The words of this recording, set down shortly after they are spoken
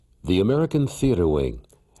The American Theater Wing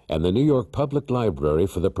and the New York Public Library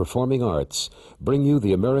for the Performing Arts bring you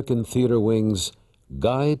the American Theater Wing's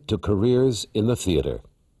Guide to Careers in the Theater.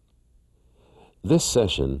 This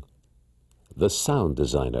session, The Sound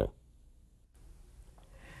Designer.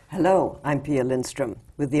 Hello, I'm Pia Lindstrom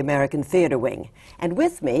with the American Theater Wing, and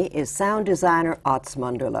with me is sound designer Otz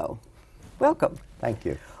Munderloh. Welcome. Thank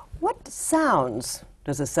you. What sounds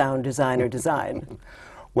does a sound designer design?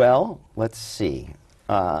 Well, let's see.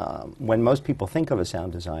 When most people think of a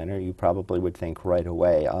sound designer, you probably would think right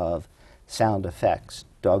away of sound effects,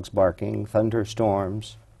 dogs barking,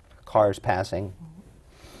 thunderstorms, cars passing.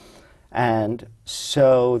 And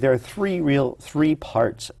so there are three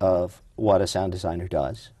parts of what a sound designer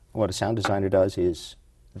does. What a sound designer does is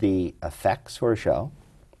the effects for a show.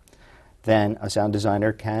 Then a sound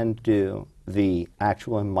designer can do the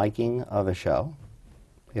actual miking of a show,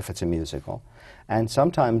 if it's a musical. And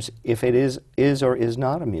sometimes, if it is or is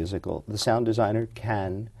not a musical, the sound designer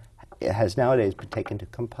has nowadays been taken to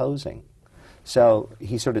composing. So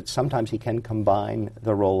sometimes he can combine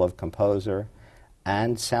the role of composer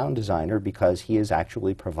and sound designer because he is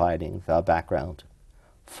actually providing the background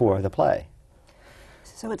for the play.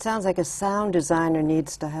 So it sounds like a sound designer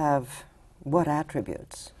needs to have what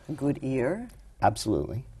attributes? A good ear?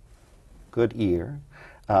 Absolutely. Good ear,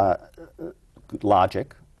 good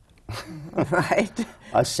logic, right.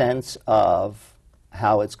 A sense of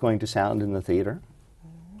how it's going to sound in the theater,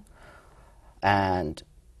 and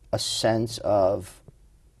a sense of,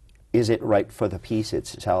 is it right for the piece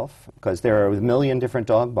itself? Because there are a million different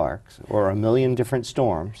dog barks or a million different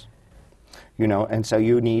storms, and so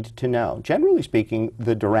you need to know. Generally speaking,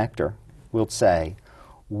 the director will say,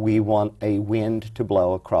 we want a wind to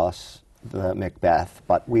blow across the Macbeth,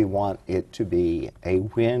 but we want it to be a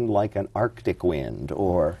wind like an Arctic wind,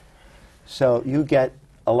 so you get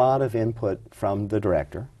a lot of input from the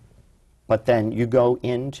director, but then you go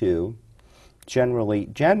into, generally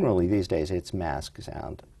these days it's Mask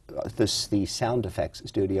Sound, the sound effects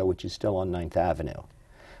studio, which is still on 9th Avenue.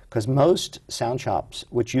 Because most sound shops,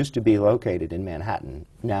 which used to be located in Manhattan,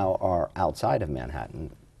 now are outside of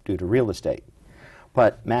Manhattan due to real estate.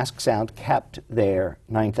 But Mask Sound kept their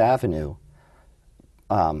 9th Avenue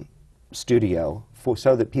studio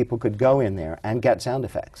so that people could go in there and get sound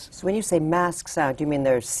effects. So when you say Mask Sound, you mean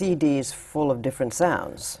there are CDs full of different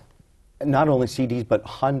sounds? Not only CDs, but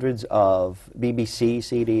hundreds of BBC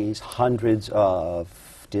CDs, hundreds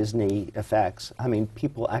of Disney effects. I mean,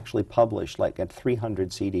 people actually publish at 300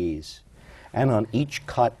 CDs. And on each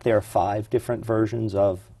cut, there are 5 different versions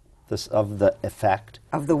of the effect.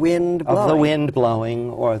 Of the wind blowing. Of the wind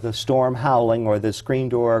blowing, or the storm howling, or the screen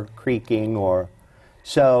door creaking,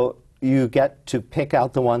 So you get to pick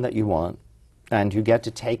out the one that you want, and you get to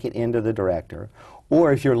take it into the director.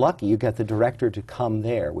 Or if you're lucky, you get the director to come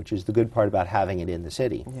there, which is the good part about having it in the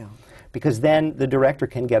city. Yeah. Because then the director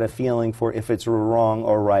can get a feeling for if it's wrong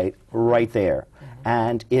or right there. Mm-hmm.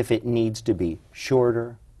 And if it needs to be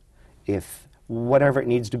shorter, if whatever it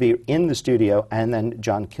needs to be in the studio, and then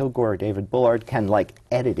John Kilgore or David Bullard can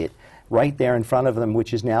edit it right there in front of them,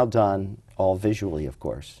 which is now done all visually, of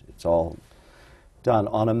course. It's all done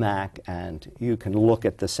on a Mac, and you can look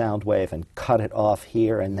at the sound wave and cut it off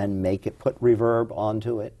here and then put reverb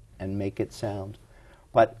onto it and make it sound.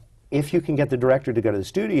 But if you can get the director to go to the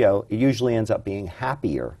studio, it usually ends up being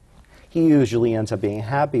happier. He usually ends up being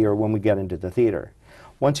happier when we get into the theater.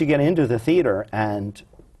 Once you get into the theater and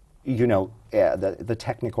the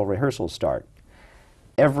technical rehearsals start,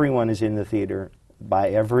 everyone is in the theater. By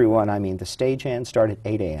everyone, I mean the stagehands start at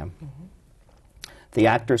 8 a.m. Mm-hmm. The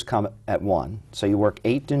actors come at 1, so you work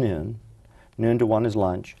 8 to noon. Noon to 1 is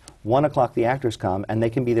lunch. 1 o'clock the actors come, and they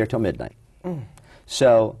can be there till midnight. Mm.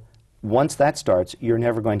 So once that starts, you're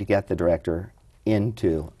never going to get the director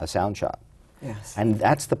into a sound shop. Yes. And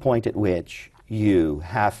that's the point at which you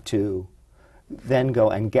have to then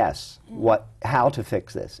go and guess how to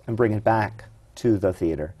fix this and bring it back to the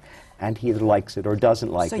theater. And he either likes it or doesn't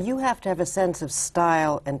like it. So you have to have a sense of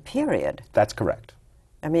style and period. That's correct.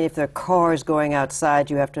 I mean, if there are cars going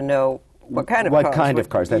outside, you have to know what kind of cars. What kind of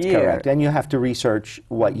cars, that's year. correct. And you have to research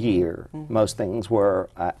what year most things were.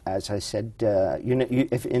 As I said,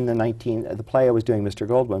 if in the play I was doing, Mr.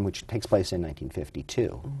 Goldwyn, which takes place in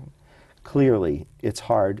 1952, clearly it's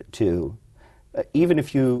hard to, even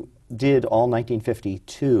if you did all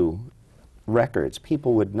 1952 records,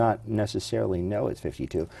 people would not necessarily know it's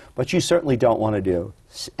 52. But you certainly don't want to do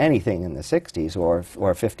anything in the 60s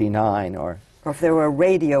or 59 or Or if there were a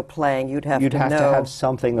radio playing, you'd have to have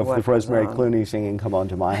something of Rosemary Clooney singing "Come On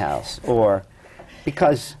to My House," or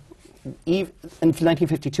because in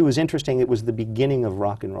 1952 was interesting. It was the beginning of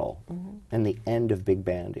rock and roll and the end of big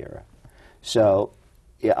band era. So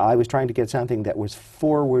yeah, I was trying to get something that was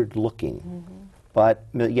forward-looking, but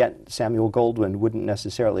yet Samuel Goldwyn wouldn't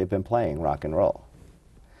necessarily have been playing rock and roll.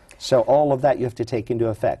 So all of that you have to take into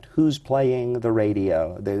effect. Who's playing the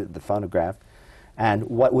radio, the phonograph, and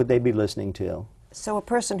what would they be listening to? So a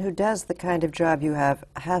person who does the kind of job you have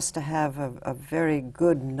has to have a very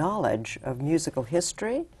good knowledge of musical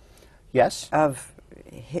history, Yes. of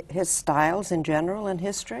his styles in general and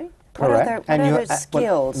history? Correct. What other but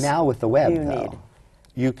skills now with the web, do you though, need?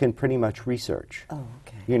 you can pretty much research. Oh,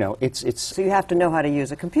 okay. You know, it's So you have to know how to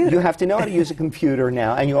use a computer. you have to know how to use a computer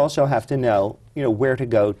now, and you also have to know, where to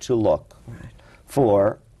go to look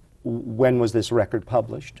for when was this record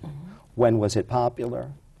published, when was it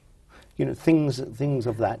popular, things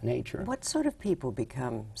of that nature. What sort of people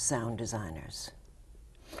become sound designers?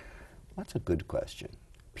 That's a good question.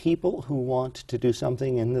 People who want to do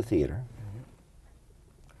something in the theater,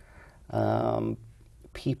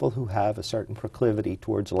 people who have a certain proclivity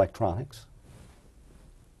towards electronics,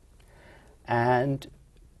 and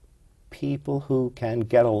people who can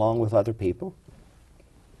get along with other people,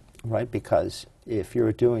 right? Because if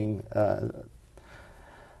you're doing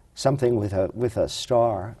something with a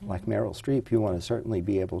star like Meryl Streep, you want to certainly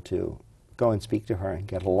be able to go and speak to her and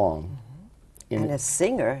get along. And a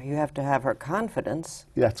singer, you have to have her confidence.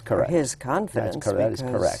 That's correct. Or his confidence. That is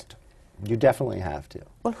correct. You definitely have to.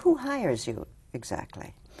 Well, who hires you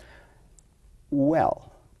exactly?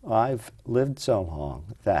 Well, I've lived so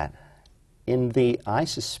long that I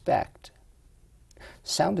suspect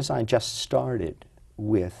sound design just started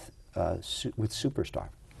with Superstar.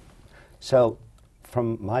 So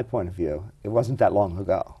from my point of view, it wasn't that long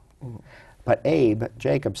ago. But Abe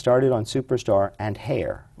Jacob started on Superstar and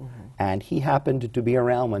Hair, and he happened to be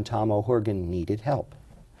around when Tom O'Horgan needed help.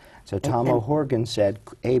 So Tom O'Horgan said,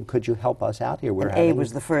 "Abe, could you help us out here?" Abe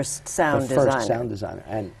was the first sound designer. The first sound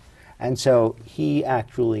designer. And so he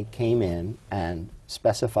actually came in and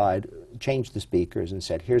specified, changed the speakers and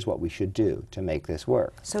said, "Here's what we should do to make this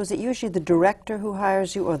work." So is it usually the director who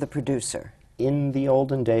hires you or the producer? In the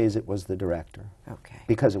olden days, it was the director. Okay.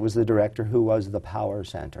 Because it was the director who was the power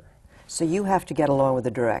center. So you have to get along with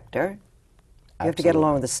the director. You have to get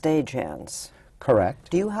along with the stagehands. Correct.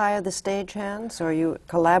 Do you hire the stagehands, or you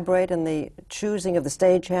collaborate in the choosing of the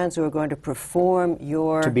stagehands who are going to perform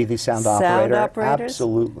your To be the sound operator? operators?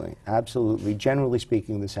 Absolutely. Absolutely. Generally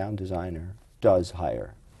speaking, the sound designer does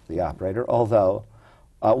hire the operator, although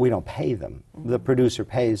we don't pay them. The producer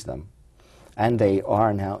pays them. And they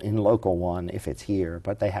are now in Local 1 if it's here,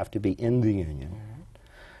 but they have to be in the union.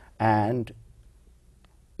 And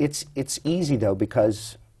it's easy, though,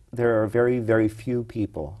 because there are very, very few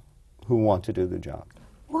people who want to do the job.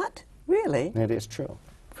 What? Really? It is true.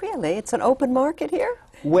 Really? It's an open market here?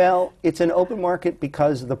 Well, it's an open market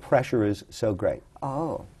because the pressure is so great.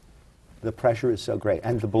 Oh. The pressure is so great.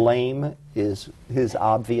 And the blame is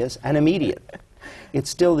obvious and immediate. It's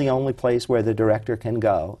still the only place where the director can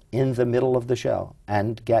go in the middle of the show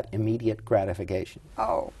and get immediate gratification.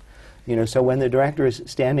 Oh. So when the director is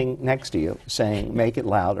standing next to you saying, "Make it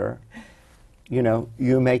louder,"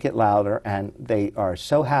 you make it louder, and they are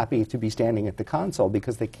so happy to be standing at the console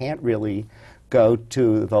because they can't really go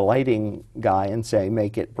to the lighting guy and say,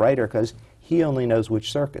 "Make it brighter," because he only knows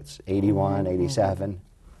which circuits, 81, 87.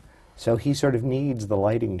 So he sort of needs the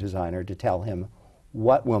lighting designer to tell him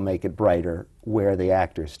what will make it brighter where the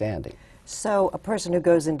actor's standing. So a person who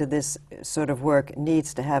goes into this sort of work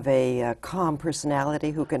needs to have a calm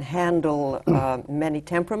personality who can handle many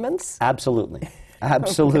temperaments? Absolutely.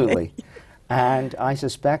 Absolutely. Okay. And I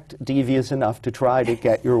suspect devious enough to try to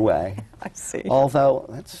get your way. I see. Although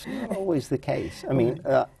that's not always the case. I mean,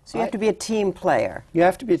 so you have to be a team player. You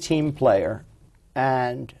have to be a team player.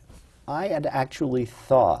 And I had actually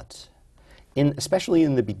thought, especially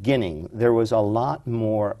in the beginning, there was a lot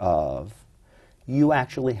more of you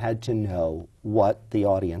actually had to know what the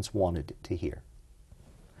audience wanted to hear.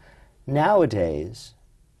 Nowadays,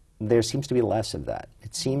 there seems to be less of that.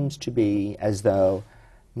 It seems to be as though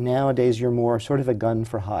nowadays you're more sort of a gun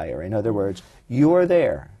for hire. In other words, you're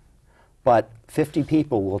there, but 50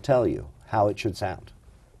 people will tell you how it should sound.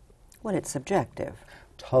 Well, it's subjective.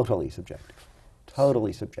 Totally subjective.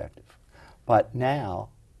 Totally subjective. But now,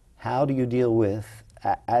 how do you deal with,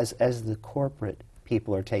 as the corporate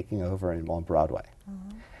people are taking over on Broadway?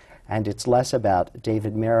 And it's less about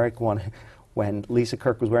David Merrick when Lisa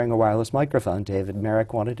Kirk was wearing a wireless microphone, David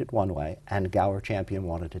Merrick wanted it one way, and Gower Champion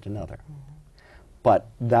wanted it another. But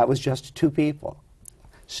that was just two people.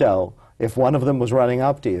 So if one of them was running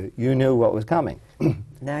up to you, you knew what was coming.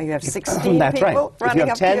 Now you have 16 That's people right. If you running have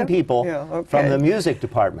up to 10 you? people Yeah, okay. from the music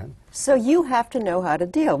department, So you have to know how to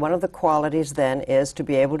deal. One of the qualities then is to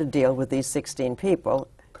be able to deal with these 16 people.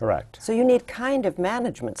 correct. So you need kind of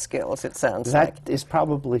management skills, it sounds like. That is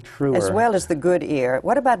probably truer. As well as the good ear.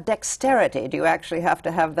 What about dexterity? Do you actually have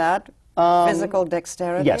to have that? Physical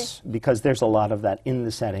dexterity? Yes, because there's a lot of that in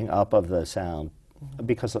the setting up of the sound.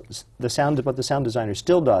 Because the sound, what the sound designer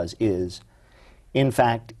still does is, in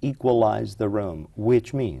fact, equalize the room,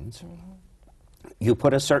 which means you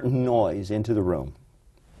put a certain noise into the room,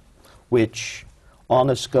 which on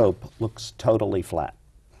a scope looks totally flat.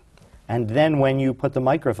 And then when you put the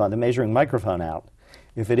microphone, the measuring microphone out,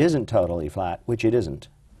 if it isn't totally flat, which it isn't,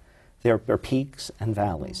 there are peaks and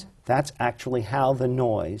valleys. That's actually how the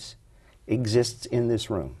noise exists in this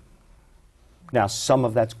room. Now, some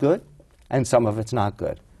of that's good, and some of it's not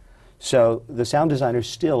good. So the sound designer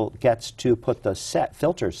still gets to put the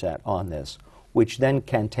filter set on this, which then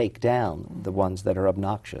can take down the ones that are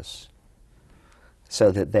obnoxious.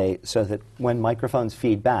 So that when microphones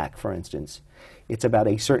feed back, for instance, it's about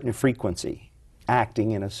a certain frequency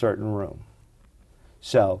acting in a certain room.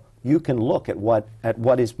 So you can look at what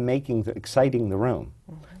is exciting the room,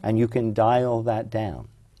 and you can dial that down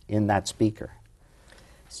in that speaker.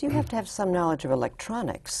 So you have to have some knowledge of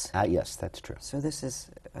electronics. Yes, that's true. So this is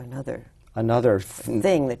another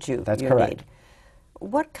thing that you That's correct. need.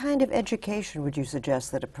 What kind of education would you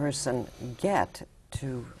suggest that a person get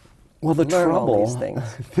to learn all these things?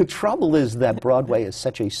 The trouble is that Broadway is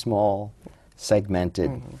such a small,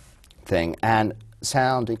 segmented thing, and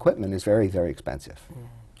sound equipment is very, very expensive.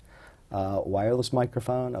 Wireless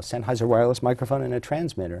microphone, a Sennheiser wireless microphone, and a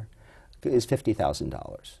transmitter is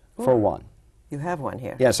 $50,000 for one. You have one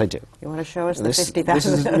here. Yes, I do. You want to show us the This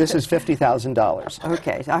 $50,000? this is $50,000.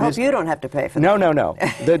 Okay. I hope you don't have to pay for that.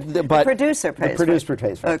 No. But producer pays The producer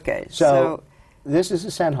pays for it. Okay, So this is a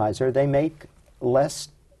Sennheiser. They make less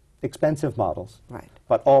expensive models. Right.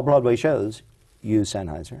 But all Broadway shows use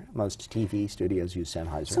Sennheiser. Most TV studios use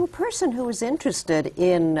Sennheiser. So a person who is interested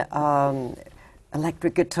in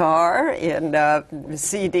electric guitar, in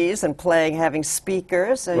CDs and playing, having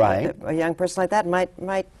speakers, Right. a young person like that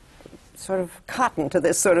might sort of cotton to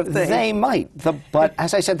this sort of thing. They might, but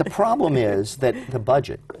as I said, the problem is that the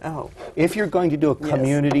budget. Oh. If you're going to do a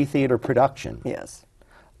community theater production Yes.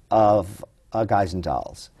 of Guys and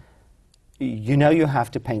Dolls, you know you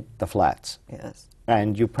have to paint the flats. Yes.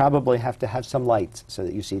 And you probably have to have some lights so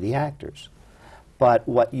that you see the actors. But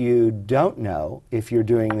what you don't know, if you're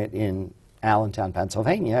doing it in Allentown,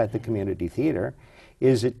 Pennsylvania, at the community theater,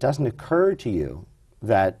 is it doesn't occur to you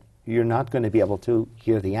that you're not going to be able to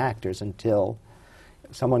hear the actors until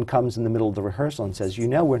someone comes in the middle of the rehearsal and says, you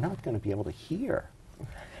know, we're not going to be able to hear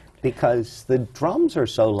because the drums are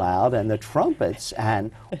so loud and the trumpets,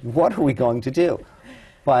 and what are we going to do?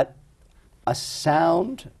 But a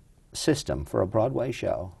sound system for a Broadway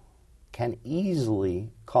show can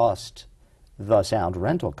easily cost the sound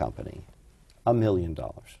rental company $1 million.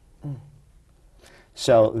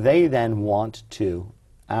 So they then want to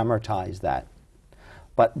amortize that.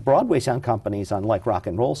 But Broadway sound companies, unlike rock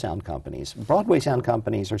and roll sound companies, Broadway sound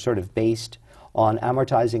companies are sort of based on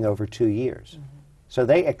amortizing over 2 years. So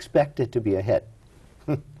they expect it to be a hit,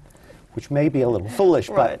 which may be a little foolish,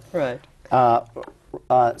 but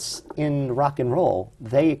in rock and roll,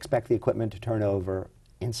 they expect the equipment to turn over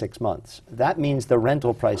in 6 months. That means the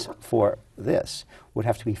rental price for this would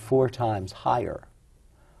have to be 4 times higher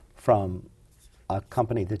from a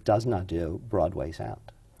company that does not do Broadway sound.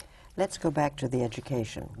 Let's go back to the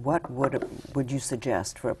education. What would you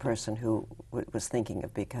suggest for a person who was thinking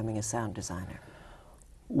of becoming a sound designer?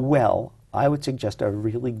 Well, I would suggest a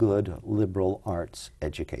really good liberal arts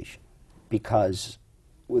education, because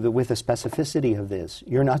with the specificity of this,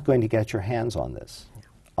 you're not going to get your hands on this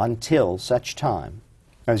until such time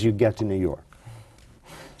as you get to New York.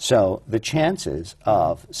 So the chances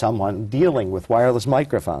of someone dealing with wireless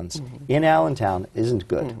microphones in Allentown isn't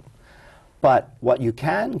good. But what you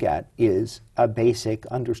can get is a basic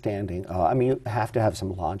understanding. I mean, you have to have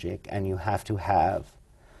some logic, and you have to have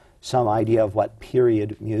some idea of what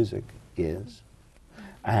period music is.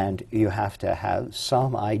 And you have to have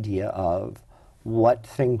some idea of what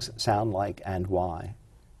things sound like and why.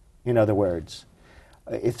 In other words,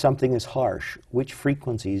 if something is harsh, which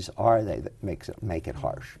frequencies are they that make it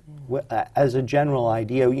harsh? As a general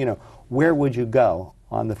idea, you know, where would you go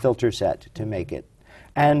on the filter set to make it?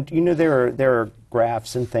 And you know, there are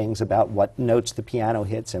graphs and things about what notes the piano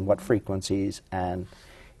hits and what frequencies. And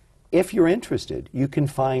if you're interested, you can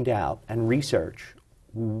find out and research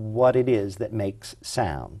what it is that makes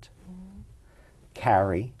sound.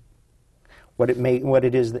 carry, what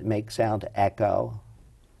it is that makes sound echo,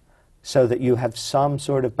 so that you have some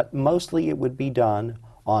sort of, but mostly it would be done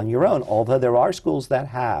on your own, although there are schools that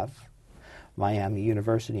have. Miami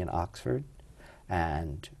University and Oxford,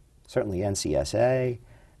 and certainly NCSA,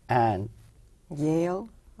 and Yale,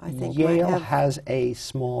 I think. Yale might have. has a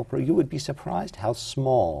small, you would be surprised how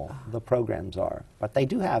small the programs are, but they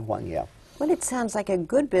do have one, Yale. Well, it sounds like a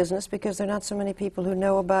good business because there are not so many people who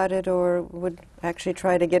know about it or would actually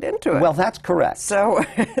try to get into it. Well, that's correct. So,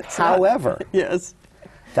 However, yes.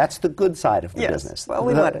 that's the good side of the Yes. business. Well,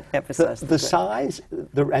 we want to emphasize the the good. size,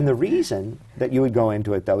 and the reason that you would go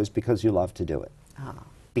into it, though, is because you love to do it. Ah.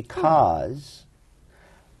 Because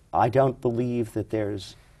I don't believe that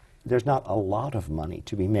there's not a lot of money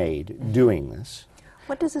to be made doing this.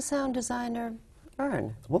 What does a sound designer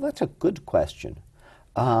earn? Well, that's a good question.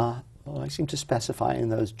 Well, I seem to specify in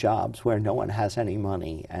those jobs where no one has any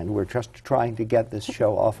money and we're just trying to get this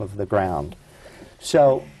show off of the ground.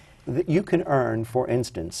 So you can earn, for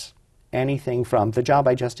instance, anything from the job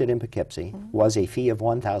I just did in Poughkeepsie was a fee of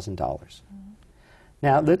 $1,000.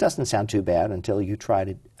 Now, that doesn't sound too bad until you try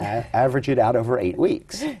to average it out over 8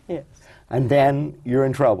 weeks. Yes. And then you're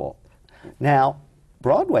in trouble. Now,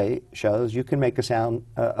 Broadway shows you can make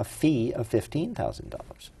a fee of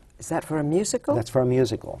 $15,000. Is that for a musical? That's for a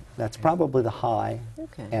musical. That's probably the high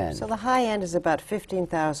okay. end. So the high end is about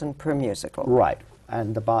 $15,000 per musical. Right.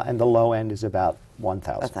 And the low end is about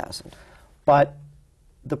 $1,000. $1,000. But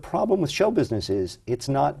the problem with show business is it's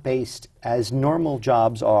not based as normal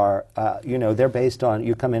jobs are. They're based on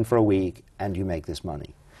you come in for a week and you make this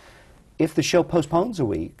money. If the show postpones a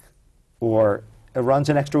week or it runs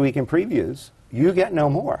an extra week in previews, you get no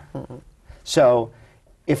more. Mm-hmm. So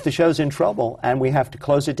if the show's in trouble and we have to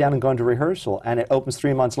close it down and go into rehearsal and it opens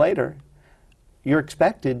 3 months later, you're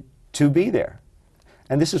expected to be there.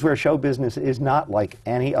 And this is where show business is not like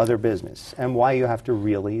any other business and why you have to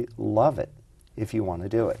really love it if you want to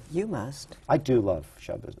do it. You must. I do love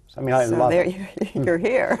show business. I mean, I So love there it. you're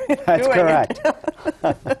here. That's doing correct.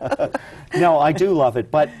 it. No, I do love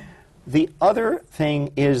it. But the other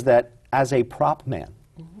thing is that as a prop man,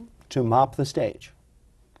 to mop the stage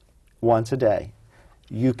once a day,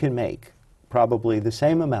 you can make probably the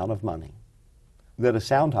same amount of money that a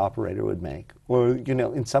sound operator would make. Or,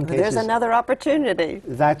 in some cases... There's another opportunity.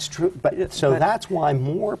 That's true. But that's why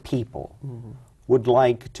more people would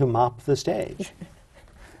like to mop the stage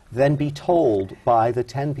than be told by the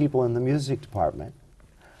 10 people in the music department,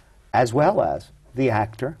 as well as the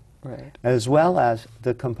actor, Right. as well as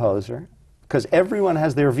the composer, because everyone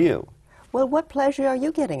has their view. Well, what pleasure are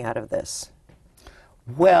you getting out of this?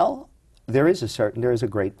 Well, there is a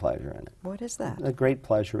great pleasure in it. What is that? The great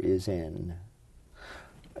pleasure is in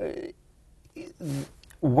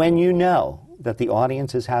when you know that the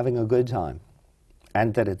audience is having a good time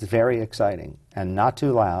and that it's very exciting and not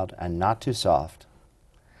too loud and not too soft,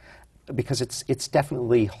 because it's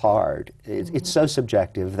definitely hard. It's so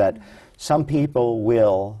subjective that some people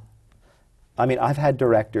will... I mean, I've had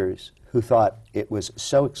directors who thought it was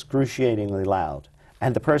so excruciatingly loud,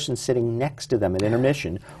 and the person sitting next to them at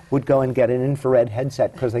intermission would go and get an infrared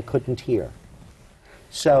headset because they couldn't hear.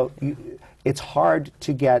 So it's hard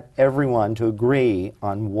to get everyone to agree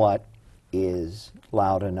on what is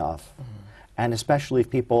loud enough, and especially if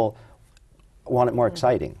people want it more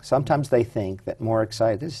exciting. Sometimes they think that more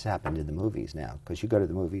excited, this has happened in the movies now, because you go to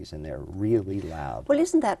the movies and they're really loud. Well,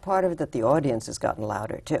 isn't that part of it that the audience has gotten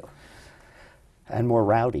louder, too? And more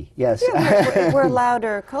rowdy, yes. Yeah, we're a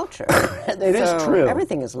louder culture. It is true.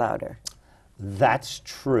 Everything is louder. That's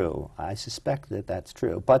true. I suspect that that's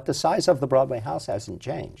true. But the size of the Broadway house hasn't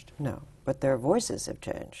changed. No, but their voices have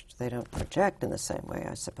changed. They don't project in the same way,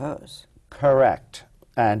 I suppose. Correct.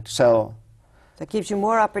 And so... That gives you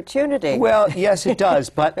more opportunity. Well, yes, it does.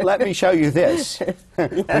 But let me show you this,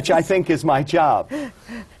 which I think is my job.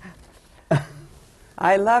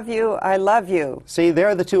 I love you, I love you. See, there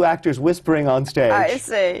are the two actors whispering on stage. I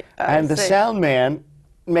see. And the sound man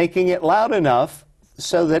making it loud enough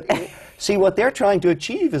so that... See, what they're trying to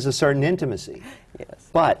achieve is a certain intimacy. Yes.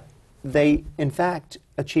 But they, in fact,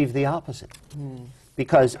 achieve the opposite.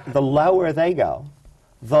 Because the lower they go,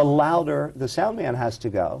 the louder the sound man has to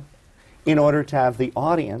go in order to have the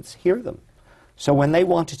audience hear them. So when they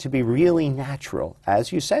want it to be really natural,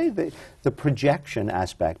 as you say, the projection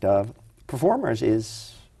aspect of performers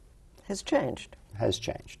has changed. Has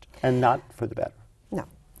changed, and not for the better. No.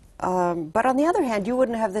 But on the other hand, you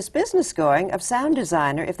wouldn't have this business going of sound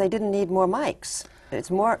designer if they didn't need more mics.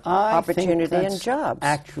 It's more opportunity and jobs.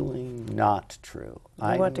 Actually not true.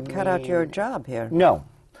 You want to cut out your job here. No.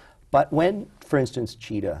 But when, for instance,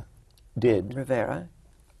 Cheetah did Rivera.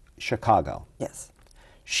 Chicago. Yes.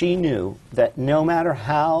 She knew that no matter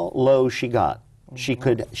how low she got, she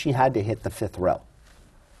had to hit the fifth row.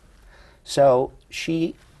 So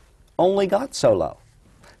she only got so low.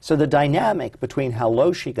 So the dynamic between how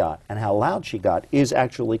low she got and how loud she got is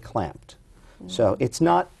actually clamped. So it's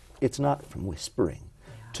not from whispering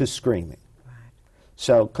to screaming.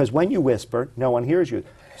 So, because when you whisper, no one hears you.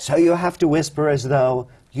 So you have to whisper as though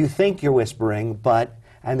you think you're whispering,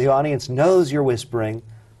 and the audience knows you're whispering,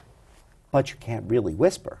 but you can't really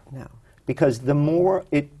whisper. No. Because the more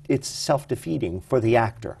it's self-defeating for the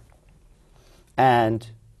actor. And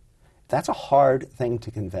that's a hard thing to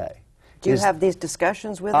convey. Do you have these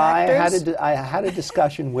discussions with actors? I had a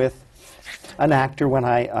discussion with an actor when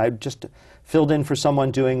I just filled in for someone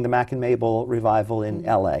doing the Mac and Mabel revival in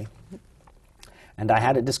L.A., and I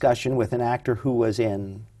had a discussion with an actor who was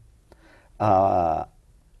in a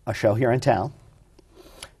show here in town.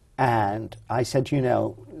 And I said, you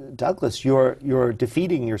know, Douglas, you're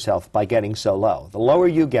defeating yourself by getting so low. The lower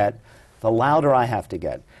you get, the louder I have to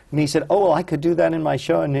get. And he said, oh, well, I could do that in my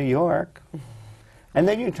show in New York. And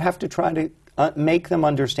then you have to try to make them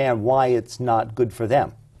understand why it's not good for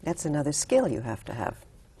them. That's another skill you have to have.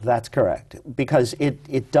 That's correct. Because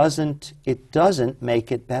it doesn't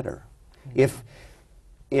make it better.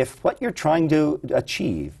 If what you're trying to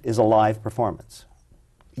achieve is a live performance,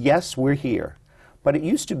 yes, we're here. But it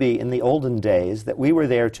used to be in the olden days that we were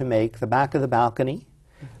there to make the back of the balcony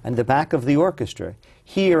and the back of the orchestra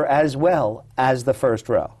here as well as the first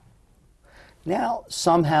row. Now,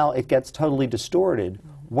 somehow it gets totally distorted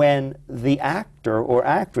when the actor or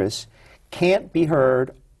actress can't be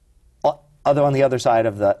heard on the other side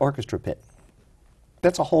of the orchestra pit.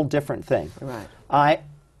 That's a whole different thing. Right. I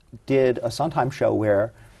did a Sondheim show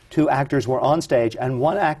where two actors were on stage, and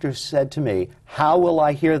one actor said to me, how will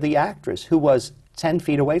I hear the actress who was 10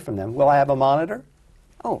 feet away from them? Will I have a monitor?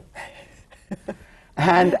 Oh.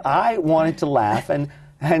 And I wanted to laugh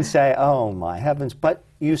and say, oh, my heavens. But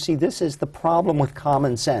you see, this is the problem with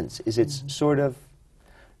common sense, is it's sort of,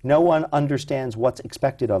 no one understands what's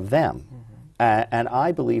expected of them. And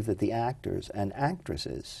I believe that the actors and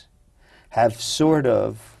actresses have sort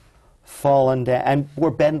of fallen down and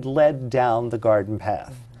were led down the garden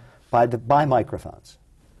path by microphones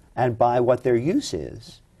and by what their use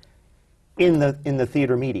is in the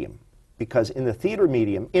theater medium. Because in the theater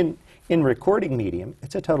medium, in recording medium,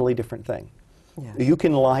 it's a totally different thing. Yes. You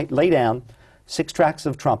can lay down 6 tracks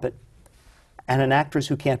of trumpet and an actress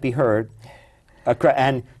who can't be heard,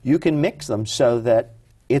 and you can mix them so that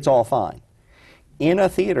it's all fine. In a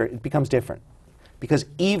theater, it becomes different. Because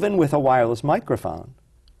even with a wireless microphone,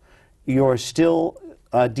 you're still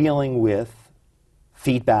dealing with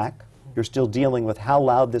feedback. You're still dealing with how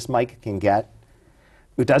loud this mic can get.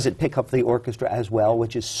 Does it pick up the orchestra as well,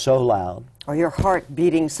 which is so loud? Or your heart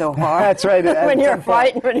beating so hard. That's right. when you're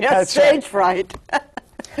frightened, when you have stage fright.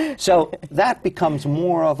 So that becomes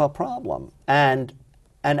more of a problem. And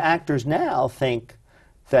actors now think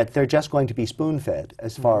that they're just going to be spoon-fed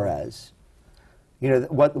as far as, you know,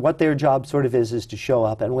 what their job sort of is to show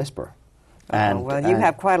up and whisper. And, well, you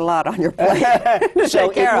have quite a lot on your plate.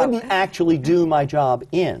 So it wouldn't actually do my job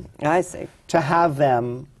I see. to have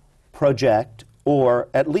them project or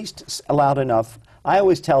at least loud enough. I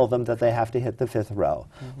always tell them that they have to hit the 5th row.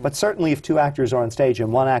 But certainly if 2 actors are on stage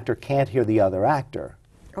and one actor can't hear the other actor,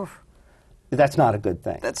 Oof. that's not a good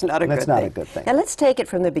thing. That's not a good thing. Now Now let's take it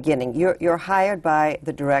from the beginning. You're hired by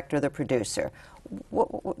the director, the producer.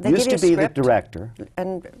 They Used give to you a be the script, director.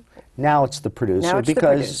 and Now it's the producer. now it's the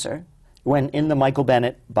because producer. when in the Michael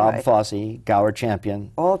Bennett, Bob Right. Fosse, Gower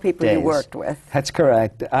Champion All people you days, worked with. That's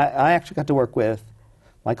correct. I actually got to work with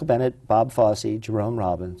Michael Bennett, Bob Fosse, Jerome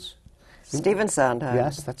Robbins. Stephen Sondheim.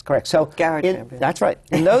 Yes, that's correct. So Gower Champion. that's right.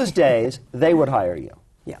 In those days, they would hire you.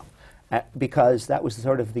 Yeah. Because that was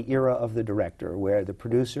sort of the era of the director, where the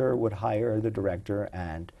producer would hire the director,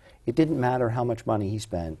 and it didn't matter how much money he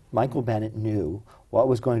spent. Michael Bennett knew what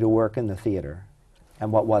was going to work in the theater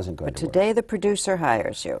and what wasn't going But to work. today the producer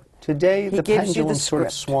hires you. Today, he the gives you pendulum the sort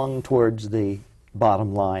of script. swung towards the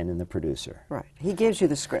bottom line in the producer. Right. He gives you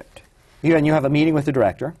the script. And you have a meeting with the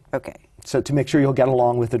director, Okay. so to make sure you'll get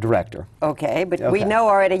along with the director. Okay, but we Okay. know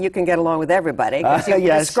already you can get along with everybody because you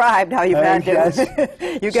Yes. described how you've had to.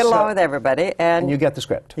 Yes. You get along So- with everybody, and And you get the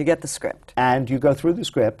script. you get the script. And you go through the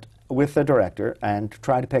script with the director and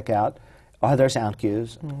try to pick out, are there sound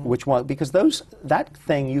cues, which one, because that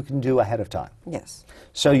thing you can do ahead of time. Yes.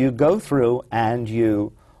 So you go through and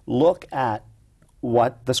you look at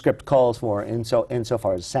what the script calls for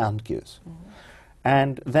insofar as sound cues.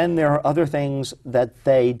 And then there are other things that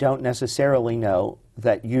they don't necessarily know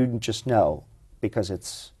that you just know because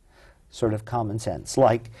it's sort of common sense.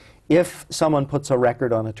 Like, if someone puts a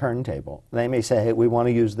record on a turntable, they may say, hey, we want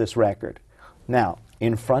to use this record. Now,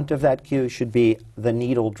 in front of that cue should be the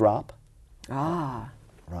needle drop, Ah,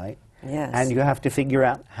 right? yes. And you have to figure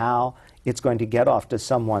out how it's going to get off. Does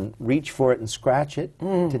someone reach for it and scratch it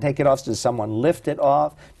to take it off? Does someone lift it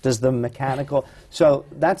off? Does the mechanical... So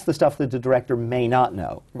that's the stuff that the director may not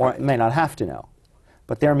know, or may not have to know.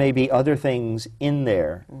 But there may be other things in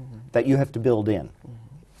there that you have to build in.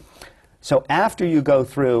 So after you go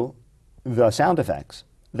through the sound effects,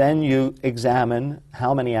 then you examine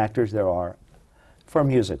how many actors there are for a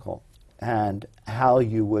musical and how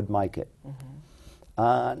you would mic it.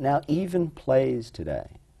 Now, even plays today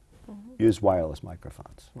use wireless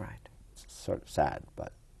microphones. right. It's sort of sad,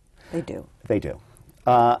 but They do. they do.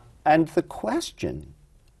 And the question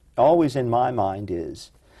always in my mind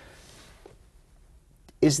is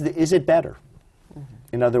it better?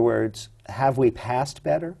 In other words, have we passed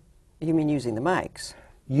better? You mean using the mics?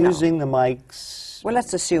 Using the mics, Well,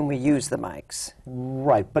 let's assume we use the mics.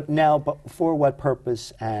 right, but for what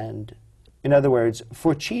purpose? And in other words,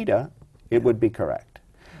 for Cheetah, it would be correct.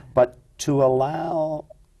 But to allow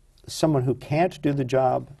someone who can't do the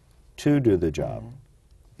job to do the job,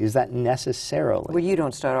 is that necessarily? Well, you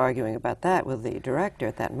don't start arguing about that with the director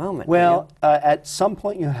at that moment. do Well, you? at some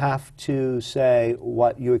point you have to say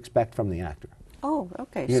what you expect from the actor. Oh,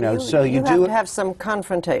 okay. you know, so you have do- to have some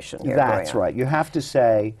confrontation here. That's going on. right. You have to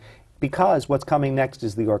say, because what's coming next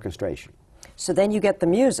is the orchestration. So then you get the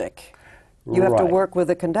music. You have to Right. work with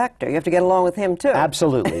the conductor. You have to get along with him too.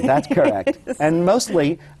 Absolutely, that's correct. And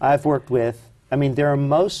mostly, I've worked with, Paul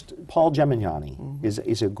Gemignani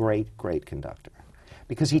is a great, great conductor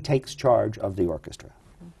because he takes charge of the orchestra.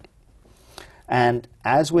 And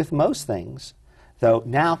as with most things, though,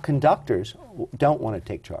 now conductors don't want to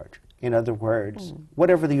take charge. In other words,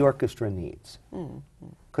 whatever the orchestra needs.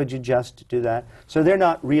 Could you just do that? So they're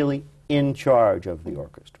not really in charge of the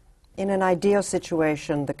orchestra. In an ideal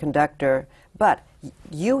situation, the conductor, but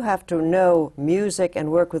you have to know music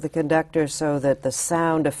and work with the conductor so that the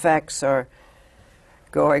sound effects are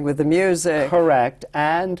going with the music. Correct,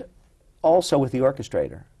 and also with the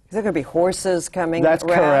orchestrator. There could be horses coming That's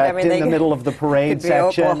around. correct, I mean, in they the could- middle of the parade could be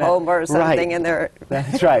section. Oklahoma or something, Right. and there are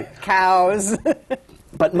That's right. cows.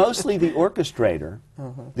 But mostly the orchestrator,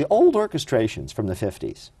 the old orchestrations from the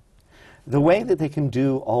 50s, the way that they can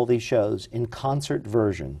do all these shows in concert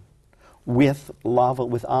version with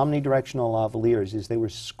omnidirectional lavaliers is they were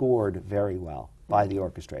scored very well by the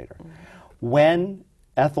orchestrator. When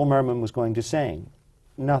Ethel Merman was going to sing,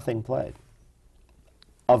 nothing played.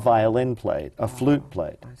 A violin played, a flute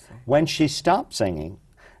played. I see. When she stopped singing,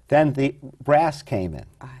 then the brass came in.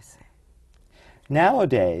 I see.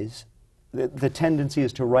 Nowadays, the tendency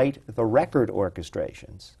is to write the record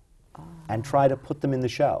orchestrations and try to put them in the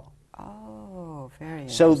show. Oh, very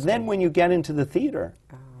So interesting. then when you get into the theater,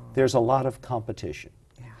 there's a lot of competition.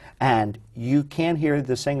 Yeah. And you can't hear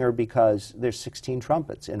the singer because there's 16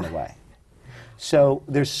 trumpets in the way. So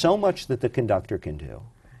there's so much that the conductor can do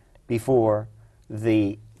before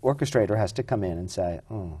the orchestrator has to come in and say,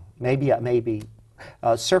 maybe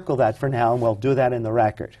circle that for now and we'll do that in the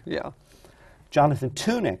record. Yeah. Jonathan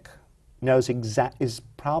Tunick is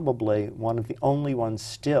probably one of the only ones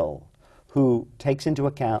still who takes into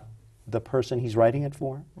account the person he's writing it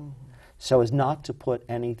for, so as not to put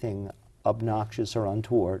anything obnoxious or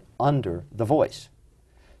untoward under the voice,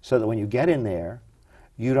 so that when you get in there,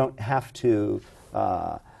 you don't have to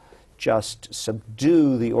just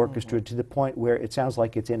subdue the orchestra to the point where it sounds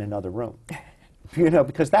like it's in another room.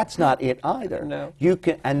 Because that's not it either. No. You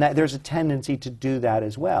can, and there's a tendency to do that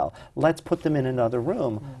as well. Let's put them in another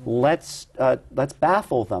room. Let's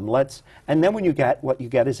baffle them. And then what you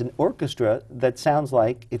get is an orchestra that sounds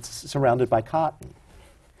like it's surrounded by cotton,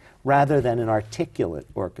 rather than an articulate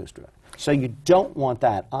orchestra. So you don't want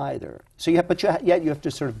that either. So yet you have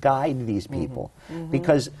to sort of guide these people,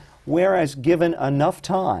 because whereas given enough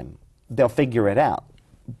time, they'll figure it out.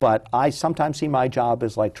 But I sometimes see my job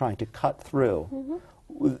as like trying to cut through.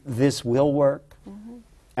 This will work,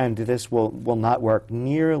 and this will not work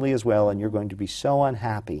nearly as well, and you're going to be so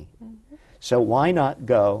unhappy. So why not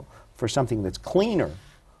go for something that's cleaner,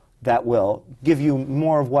 that will give you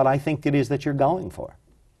more of what I think it is that you're going for?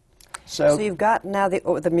 So you've got now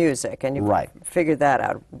the music, and you've Right. figured that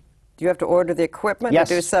out. Do you have to order the equipment?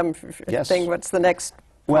 Yes. Or do some Yes. thing? What's the next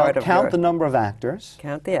Well, part of count the number of actors.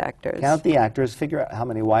 Count the actors. Count the actors, figure out how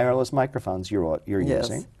many wireless microphones you're Yes.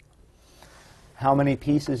 using, how many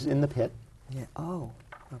pieces in the pit, Yeah. Oh,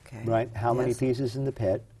 okay. right? How many Yes. pieces in the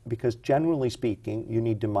pit, because generally speaking, you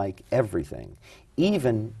need to mic everything,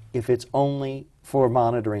 even if it's only for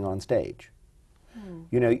monitoring on stage.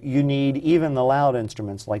 You know, you need even the loud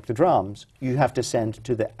instruments like the drums, you have to send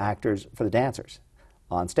to the actors for the dancers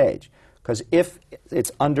on stage. Because if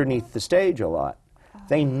it's underneath the stage a lot,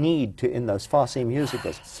 they need to, in those Fosse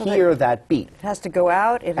musicals, hear that beat. It has to go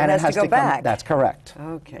out, it has to go back. That's correct.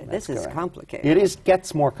 Okay, That's this is correct. complicated. It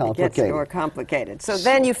gets more It complicated. gets more complicated. So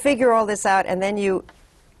then you figure all this out, and then you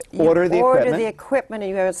Order the equipment. equipment, and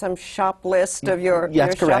you have some shop list of your,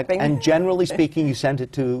 That's your correct. shopping. And generally speaking, you send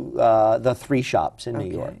it to the 3 shops in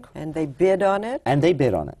New York. And they bid on it? And they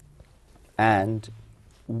bid on it. And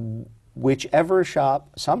whichever shop,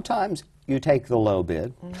 sometimes you take the low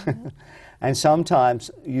bid, and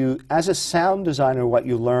sometimes you, as a sound designer, what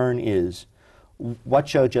you learn is what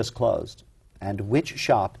show just closed and which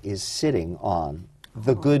shop is sitting on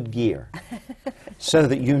the good gear, so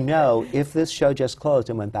that you know if this show just closed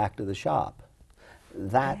and went back to the shop,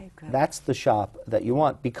 that's the shop that you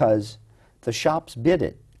want, because the shops bid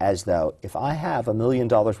it as though, if I have $1 million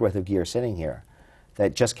worth of gear sitting here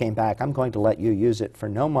that just came back, I'm going to let you use it for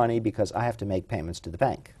no money because I have to make payments to the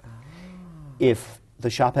bank. Oh. If the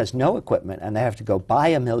shop has no equipment and they have to go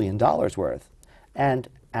buy $1 million worth, and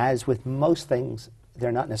as with most things,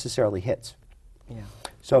 they're not necessarily hits. Yeah.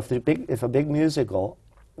 So if a big musical,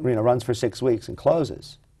 you know, runs for 6 weeks and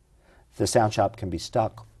closes, the sound shop can be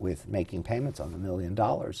stuck with making payments on $1 million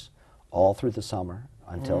all through the summer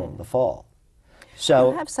until the fall.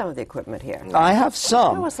 So you have some of the equipment here. I have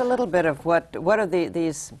some. Tell us a little bit of what are the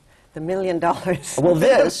 $1 million well,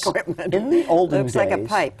 this, equipment? in the olden looks days, like a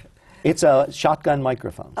pipe. It's a shotgun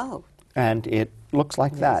microphone. Oh. And it looks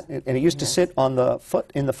like that. And it used to sit on the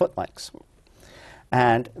foot, in the foot mics.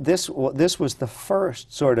 And this was the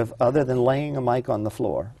first sort of, other than laying a mic on the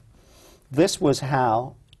floor, this was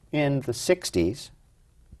how, in the 60s,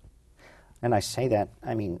 and I say that,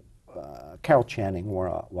 I mean, Carol Channing wore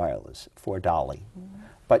a wireless for Dolly.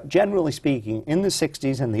 But generally speaking, in the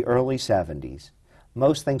 60s and the early 70s,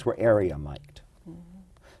 most things were area mic'd.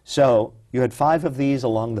 So you had 5 of these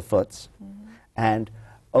along the foots, and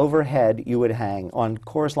overhead you would hang, on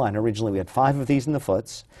Chorus Line originally we had 5 of these in the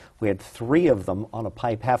foots, we had 3 of them on a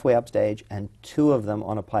pipe halfway upstage, and 2 of them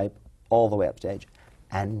on a pipe all the way upstage,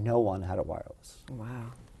 and no one had a wireless. Wow.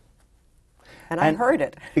 And I heard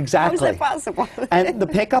it. Exactly. How is that possible? And the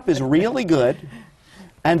pickup is really good,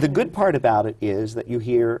 and the good part about it is that you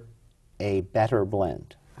hear a better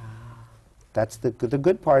blend. That's the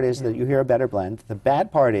good part is that you hear a better blend. The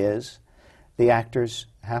bad part is the actors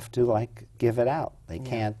have to, like, give it out. They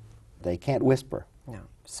can't whisper. No.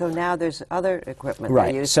 So now there's other equipment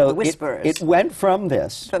Right. they use, So the whisperers. it went from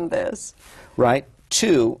this, right,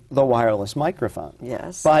 to the wireless microphone.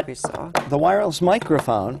 Yes, But we saw. the wireless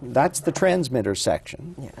microphone, that's the transmitter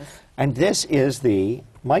section. Yes. And this is the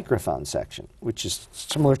microphone section, which is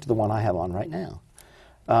similar to the one I have on right now.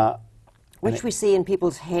 Which we see in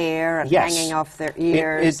people's hair and Yes. hanging off their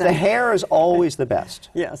ears. The hair is always the best.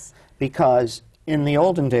 Yes. Because in the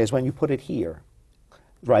olden days, when you put it here,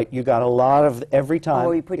 right, you got a lot of, every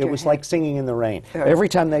time, you put it your was hand- like singing in the rain. Right. Every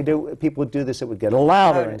time people would do this, it would get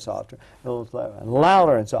louder Louder. and softer, and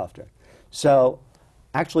louder and softer. So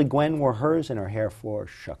actually, Gwen wore hers in her hair for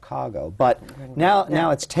Chicago, but now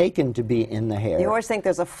it's taken to be in the hair. You always think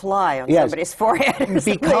there's a fly on Yes. somebody's forehead. or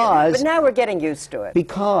something. Because- But now we're getting used to it.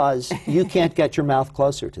 Because you can't get your mouth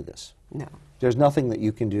closer to this. No. There's nothing that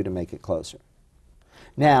you can do to make it closer.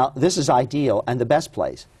 Now, this is ideal and the best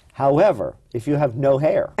place. However, if you have no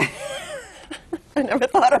hair, I never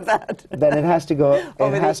thought of that. then it has to go.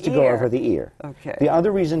 Over it the has to go ear. over the ear. Okay. The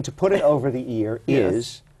other reason to put it over the ear Yes.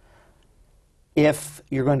 is if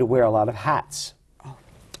you're going to wear a lot of hats.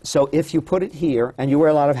 So if you put it here and you wear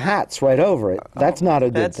a lot of hats right over it, that's not a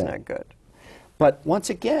good That's thing. not good. But once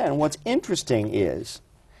again, what's interesting is,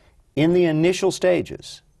 in the initial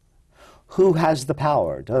stages, who has the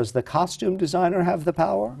power? Does the costume designer have the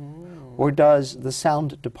power? Or does the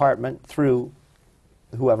sound department, through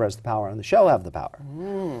whoever has the power on the show, have the power?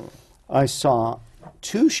 I saw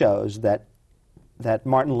 2 shows that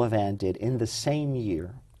Martin Levan did in the same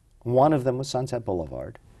year. One of them was Sunset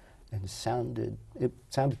Boulevard, and it sounded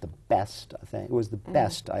the best, I think. It was the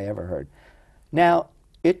best I ever heard. Now,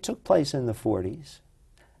 it took place in the 40s,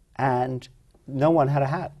 and no one had a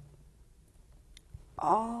hat.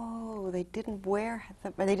 Oh, they didn't wear.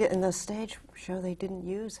 They did in the stage show. They didn't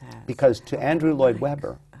use hats. Because to Andrew Lloyd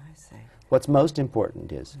Webber, I see. what's most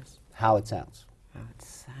important is how it sounds. How it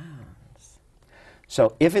sounds.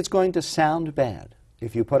 So if it's going to sound bad,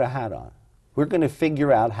 if you put a hat on, we're going to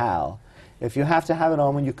figure out how. If you have to have it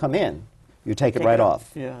on when you come in, you take it right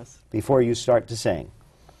off Yes. before you start to sing.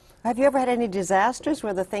 Have you ever had any disasters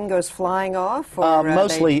where the thing goes flying off? Or,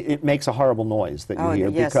 Mostly it makes a horrible noise that you Oh, hear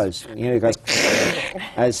yes. because it goes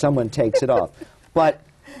as someone takes it off. But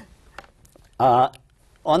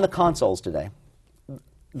on the consoles today,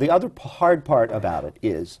 the other hard part about it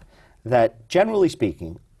is that, generally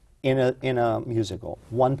speaking, in a musical,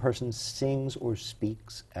 one person sings or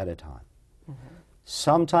speaks at a time.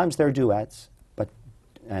 Sometimes there are duets,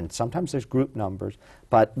 and sometimes there's group numbers,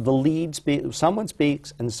 but the lead someone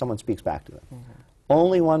speaks and someone speaks back to them.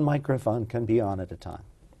 Only one microphone can be on at a time.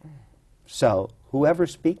 So whoever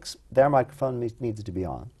speaks, their microphone needs to be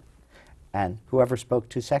on. And whoever spoke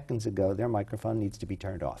 2 seconds ago, their microphone needs to be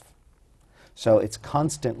turned off. So it's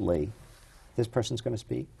constantly, this person's going to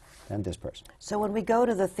speak, and this person. So when we go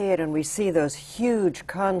to the theater and we see those huge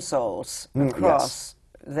consoles Yes. across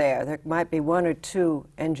there might be 1 or 2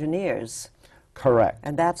 engineers, Correct.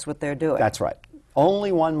 and that's what they're doing. That's right.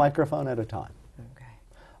 Only one microphone at a time. Okay.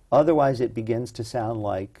 Otherwise, it begins to sound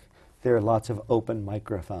like there are lots of open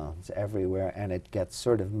microphones everywhere, and it gets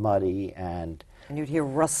sort of muddy and... And you'd hear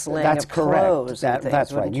rustling That's of correct. clothes and things,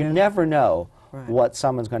 That's right. wouldn't You never know Right. what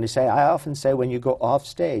someone's going to say. I often say when you go off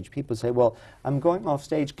stage, people say, well, I'm going off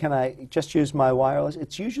stage, can I just use my wireless?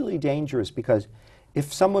 It's usually dangerous because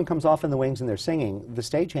if someone comes off in the wings and they're singing, the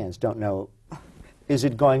stagehands don't know, is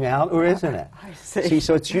it going out or isn't it? I see.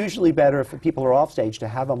 So it's usually better if people are off stage to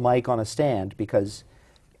have a mic on a stand because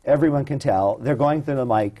everyone can tell they're going through the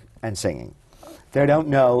mic and singing. They don't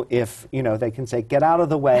know if, they can say, get out of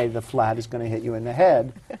the way, the flat is going to hit you in the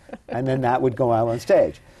head, and then that would go out on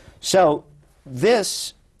stage. So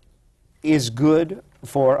this is good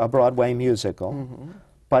for a Broadway musical,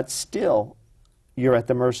 but still you're at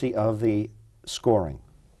the mercy of the scoring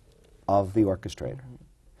of the orchestrator.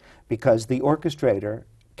 Because the orchestrator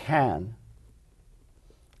can,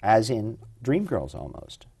 as in Dreamgirls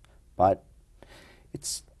almost, but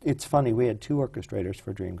it's funny, we had 2 orchestrators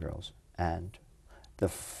for Dreamgirls, and the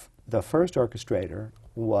first orchestrator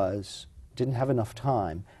didn't have enough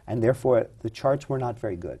time, and therefore the charts were not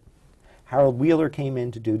very good. Harold Wheeler came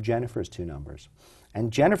in to do Jennifer's 2 numbers.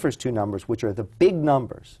 And Jennifer's 2 numbers, which are the big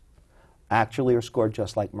numbers, actually are scored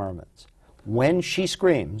just like Merman's. When she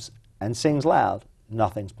screams and sings loud,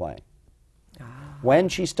 nothing's playing. When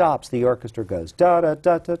she stops, the orchestra goes da da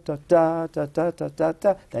da da da da da da da da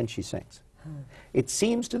da. Then she sings. It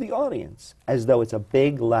seems to the audience as though it's a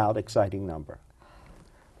big, loud, exciting number,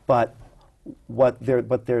 but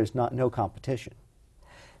there's no competition.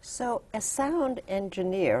 So a sound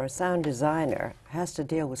engineer, a sound designer, has to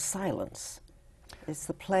deal with silence. It's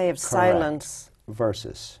the play of silence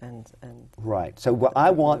versus. and Right. So I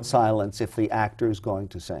want silence if the actor is going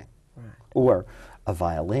to sing, or a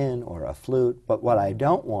violin or a flute. But what I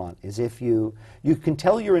don't want is if you can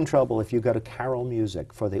tell you're in trouble if you go to carol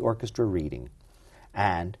music for the orchestra reading,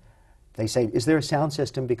 and they say, "Is there a sound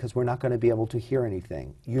system because we're not going to be able to hear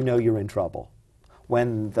anything?" You know you're in trouble.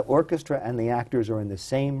 When the orchestra and the actors are in the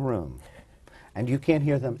same room, and you can't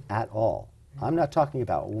hear them at all. I'm not talking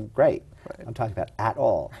about great. I'm talking about at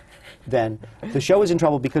all. Then the show is in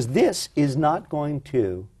trouble because this is not going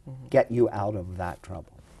to get you out of that trouble.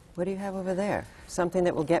 What do you have over there? Something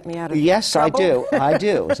that will get me out of Yes, trouble? I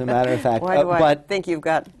do. As a matter of fact. Why do I think you've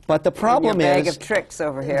got but the problem in your bag is, of tricks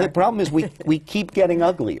over here? The problem is we keep getting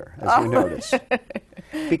uglier, as you notice.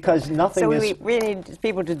 Because nothing So is... we need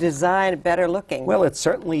people to design better looking. Well, it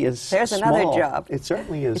certainly is There's small. another job. It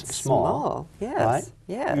certainly is It's small. small, yes, Right?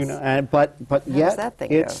 yes. But does yet that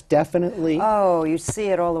thing it's go? definitely... Oh, you see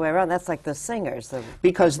it all the way around. That's like the singers.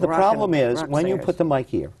 Because the rock problem and- is, rock when you singers. put the mic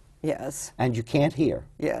here, Yes. and you can't hear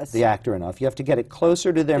Yes. the actor enough, you have to get it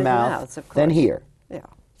closer to their To the mouth mouths, of than course. here. Yeah.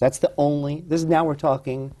 That's the only... Now we're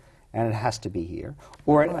talking, and it has to be here,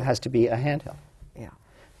 or it has to be a handheld. Yeah.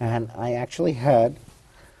 And I actually had,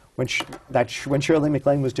 when Shirley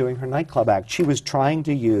MacLaine was doing her nightclub act, she was trying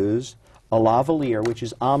to use a lavalier, which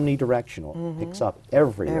is omnidirectional, picks up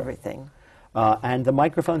everywhere. Everything. And the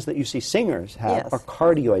microphones that you see singers have Yes. are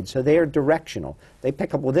cardioid, so they are directional. They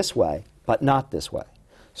pick up this way, but not this way.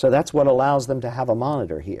 So that's what allows them to have a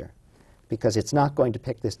monitor here, because it's not going to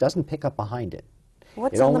pick this, doesn't pick up behind it.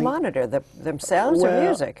 What's It on only- the monitor? Themselves or Well,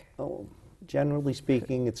 music? Generally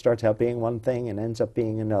speaking, it starts out being one thing and ends up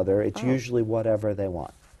being another. It's usually whatever they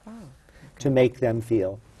want to make them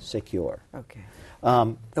feel secure. Okay.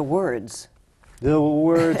 The words. The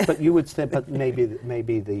words, but you would say, but maybe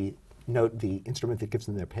the note, the instrument that gives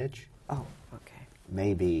them their pitch. Oh, okay.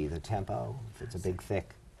 Maybe the tempo, if it's a big,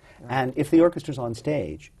 thick. And if the orchestra's on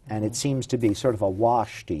stage and it seems to be sort of a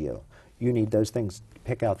wash to you, you need those things,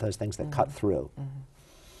 pick out those things that cut through.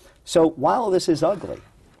 So while this is ugly,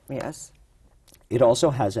 Yes. it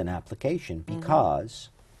also has an application because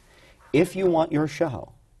if you want your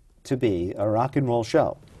show to be a rock and roll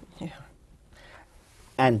show, Yeah.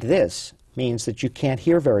 and this means that you can't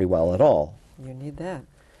hear very well at all, You need that.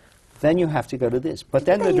 then you have to go to this. But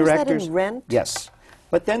then Didn't the they use that in directors, Rent? yes,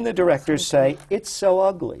 but then the directors say it's so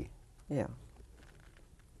ugly. Yeah.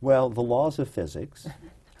 Well, the laws of physics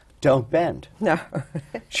don't bend. No.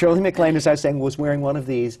 Shirley MacLaine, as I was saying, was wearing one of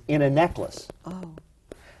these in a necklace. Oh.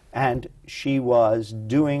 And she was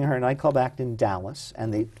doing her nightclub act in Dallas,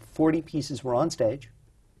 and the 40 pieces were on stage.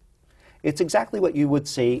 It's exactly what you would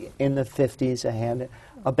see in the 50s,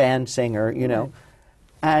 a band singer, you know. Right.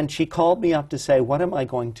 And she called me up to say, what am I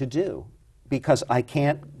going to do? Because I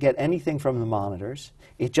can't get anything from the monitors.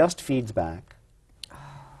 It just feeds back.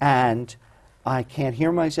 And I can't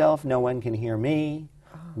hear myself. No one can hear me.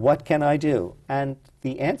 What can I do? And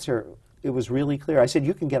the answer, it was really clear. I said,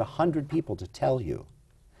 you can get 100 people to tell you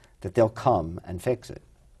that they'll come and fix it.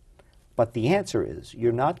 But the answer is,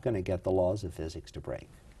 you're not going to get the laws of physics to break.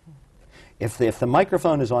 If the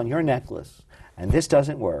microphone is on your necklace and this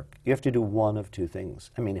doesn't work, you have to do one of two things.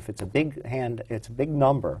 I mean, if it's a big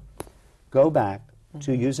number, go back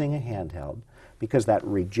to using a handheld, because that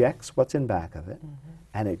rejects what's in back of it,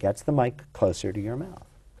 and it gets the mic closer to your mouth.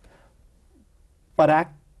 But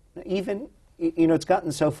even, you know, it's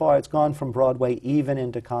gotten so far, it's gone from Broadway even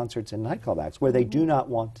into concerts and nightclub acts where they do not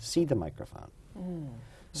want to see the microphone.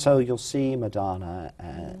 So you'll see Madonna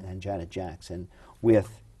and Janet Jackson with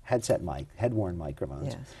head-worn microphones,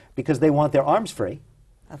 Yes. because they want their arms free.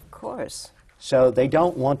 Of course. So they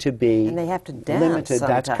don't want to be And they have to dance limited.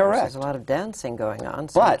 sometimes. That's correct. There's a lot of dancing going on,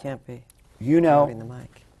 so But, you can't be you know, moving the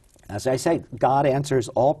mic. as I say, God answers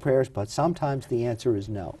all prayers, but sometimes the answer is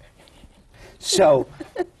no. So,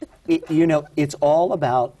 you know, it's all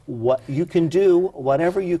about what you can do,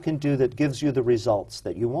 whatever you can do that gives you the results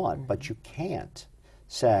that you want. But you can't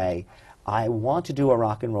say, I want to do a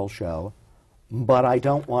rock and roll show, but I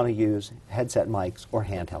don't want to use headset mics or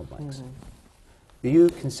handheld mics. You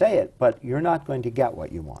can say it, but you're not going to get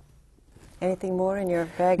what you want. Anything more in your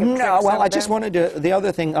bag of tricks? No, well, over I just there? wanted to, the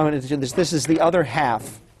other thing, I wanted to do this. This is the other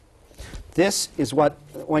half. This is what,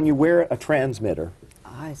 when you wear a transmitter,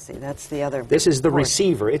 I see. That's the other. this is the point.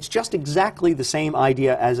 receiver. It's just exactly the same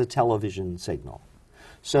idea as a television signal.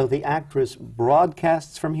 So the actress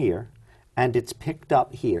broadcasts from here, and it's picked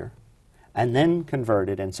up here, and then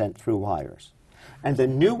converted and sent through wires. And the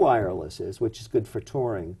new wireless is, which is good for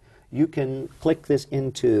touring, you can click this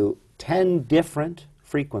into 10 different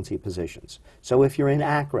frequency positions. So if you're in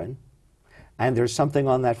Akron, and there's something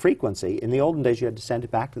on that frequency, in the olden days you had to send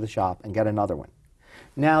it back to the shop and get another one.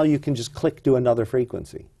 Now you can just click to another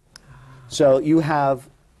frequency. So you have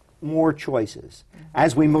more choices.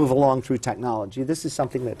 As we move along through technology, this is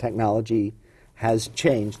something that technology has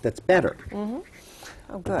changed that's better.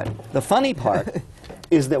 Oh, good. The funny part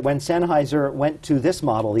is that when Sennheiser went to this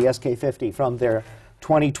model, the SK50, from their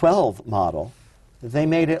 2012 model, they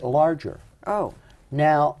made it larger. Oh,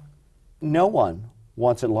 Now, no one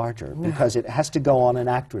wants it larger because it has to go on an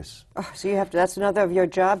actress. so you have to. That's another of your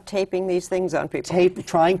job, taping these things on people.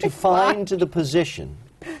 Trying to find the position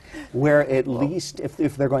where at least,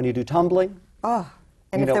 if they're going to do tumbling, Oh,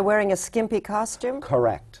 and You if know- they're wearing a skimpy costume,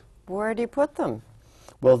 correct. where do you put them?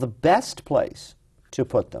 Well, the best place to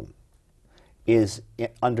put them is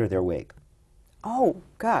under their wig. Oh,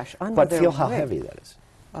 gosh, under But their feel how wig. heavy that is.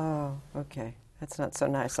 Oh, okay. That's not so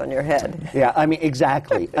nice on your head. Yeah, I mean,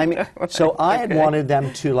 exactly. I mean, so I had Okay. wanted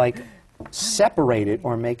them to, like, separate it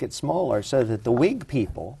or make it smaller so that the wig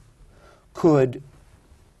people could,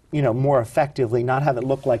 you know, more effectively not have it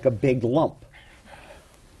look like a big lump.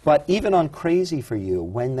 But even on Crazy for You,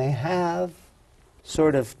 when they have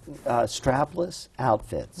sort of strapless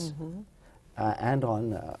outfits, and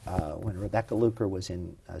on when Rebecca Luker was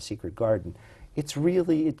in Secret Garden,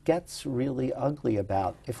 it gets really ugly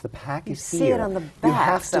about if the pack You is see here, it on the back you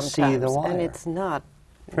have to see the sometimes, wire. and it's not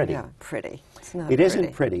Pretty. Yeah, pretty. It's not It pretty.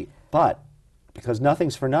 isn't pretty, but because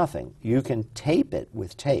nothing's for nothing, you can tape it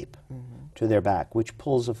with tape to their back, which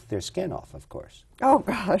pulls their skin off, of course. Oh,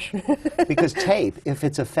 gosh. Because tape, if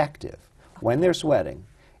it's effective, when they're sweating,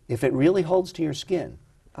 if it really holds to your skin,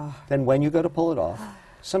 then when you go to pull it off,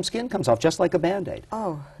 some skin comes off, just like a Band-Aid.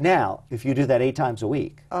 Oh. Now, if you do that 8 times a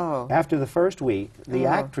week, Oh. after the first week, the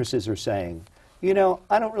actresses are saying, you know,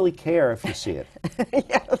 I don't really care if you see it.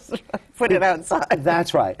 Yes. Put it outside.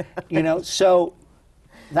 That's right. You know, so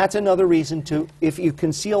that's another reason to, if you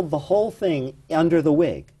concealed the whole thing under the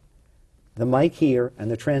wig, the mic here and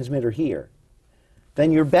the transmitter here,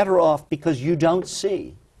 then you're better off because you don't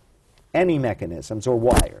see any mechanisms or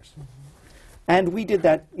wires. And we did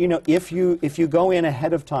that, you know, if you go in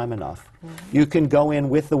ahead of time enough, you can go in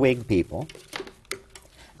with the wig people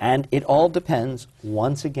And it all depends,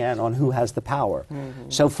 once again, on who has the power.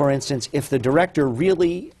 So, for instance, if the director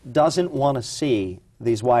really doesn't want to see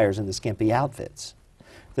these wires in the skimpy outfits,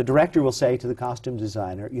 the director will say to the costume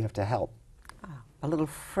designer, you have to help. A little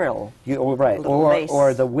frill. Right, a little lace,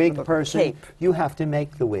 or the wig little person, cape. you have to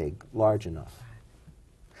make the wig large enough.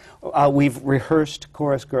 We've rehearsed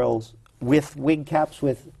chorus girls with wig caps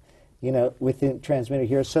with the transmitter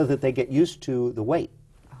here so that they get used to the weight.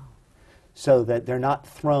 So that they're not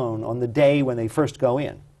thrown on the day when they first go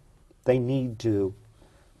in. They need to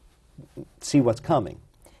see what's coming.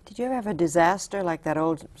 Did you ever have a disaster like that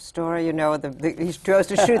old story, he goes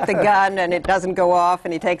to shoot the gun and it doesn't go off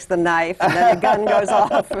and he takes the knife and then the gun goes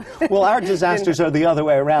off? Well, our disasters are the other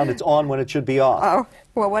way around. It's on when it should be off. Oh,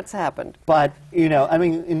 well, what's happened? But,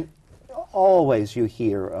 always you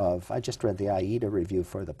hear of, I just read the AIDA review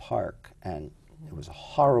for The Park, and it was a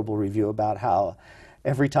horrible review about how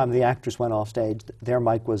every time the actress went off stage, their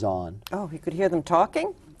mic was on. Oh, you could hear them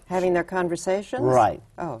talking? Having their conversations? Right.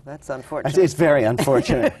 Oh, that's unfortunate. It's very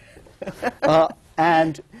unfortunate.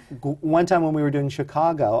 And one time when we were doing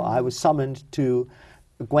Chicago, I was summoned to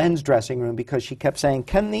Gwen's dressing room because she kept saying,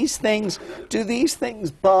 do these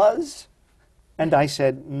things buzz? And I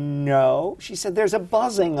said, no. She said, there's a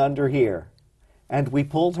buzzing under here. And we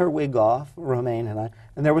pulled her wig off, Romaine and I,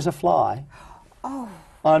 and there was a fly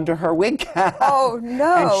under her wig cap. Oh,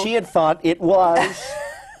 no. And she had thought it was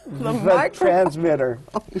the transmitter.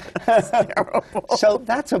 That's terrible. So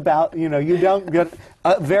that's about, you don't get,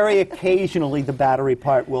 very occasionally the battery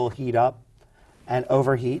part will heat up and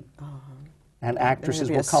overheat. And actresses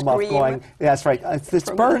will come up going, that's right, it's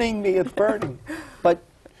burning me, it's burning. But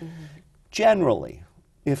generally,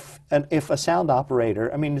 if a sound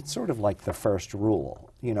operator, it's sort of like the first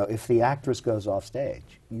rule. If the actress goes off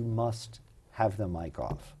stage, you must have the mic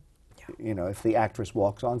off. If the actress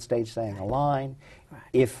walks on stage saying a line,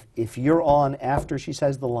 if you're on after she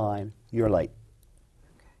says the line, you're late.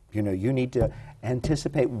 You need to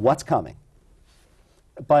anticipate what's coming.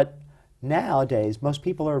 But nowadays, most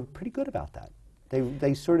people are pretty good about that.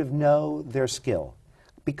 They sort of know their skill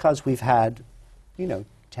because we've had,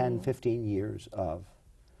 10, 15 years of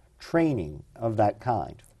training of that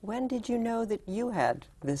kind. When did you know that you had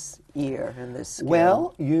this ear and this skill?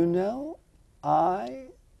 Well, I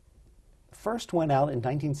first went out in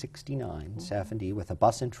 1969, 70, with a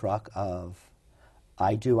bus and truck of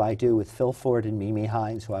I Do, with Phil Ford and Mimi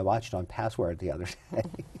Hines, who I watched on Password the other day.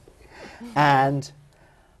 And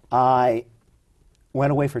I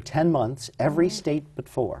went away for 10 months, every state but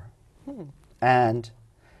 4. And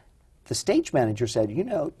the stage manager said,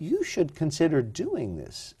 you should consider doing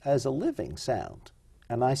this as a living sound.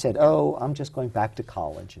 And I said, I'm just going back to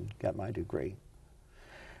college and get my degree.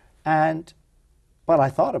 But I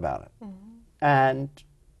thought about it. And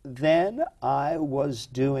then I was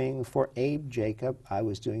doing, for Abe Jacob, I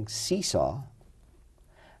was doing Seesaw.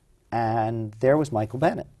 And there was Michael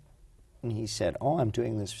Bennett. And he said, I'm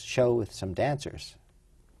doing this show with some dancers.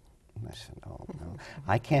 And I said, no,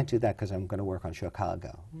 I can't do that because I'm going to work on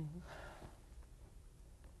Chicago.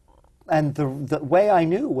 And the way I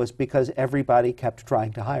knew was because everybody kept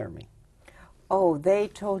trying to hire me. Oh, they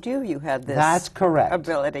told you had this That's correct.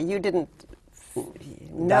 ability. You didn't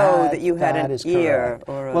know that you had an ear correct.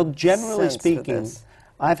 or a Well, generally sense for speaking, this.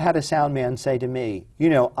 I've had a sound man say to me,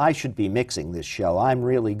 I should be mixing this show. I'm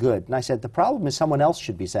really good. And I said, the problem is someone else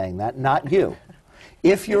should be saying that, not you.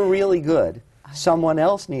 If you're really good, someone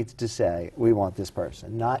else needs to say, we want this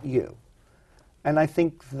person, not you. And I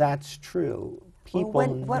think that's true. People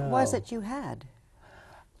know. What was it you had?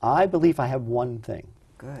 I believe I have one thing.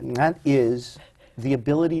 Good. And that is the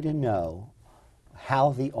ability to know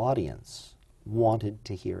how the audience wanted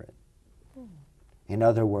to hear it. In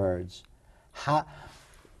other words,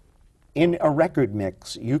 in a record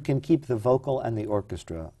mix, you can keep the vocal and the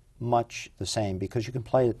orchestra much the same because you can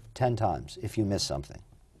play it 10 times if you miss something.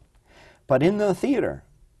 But in the theater,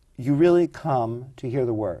 you really come to hear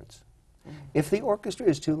the words. If the orchestra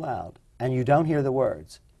is too loud and you don't hear the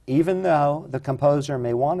words, even though the composer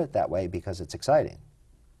may want it that way because it's exciting,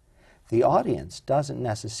 the audience doesn't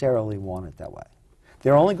necessarily want it that way.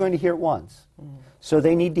 They're only going to hear it once. So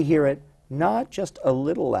they need to hear it not just a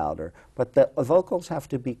little louder, but the vocals have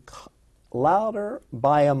to be louder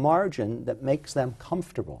by a margin that makes them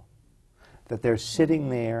comfortable, that they're sitting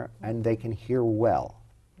there and they can hear well.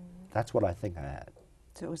 That's what I think I had.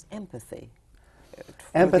 So it was empathy.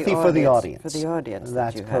 Empathy for the audience. For the audience.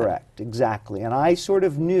 That's that you correct, exactly. And I sort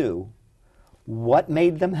of knew what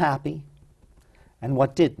made them happy and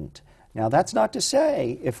what didn't. Now, that's not to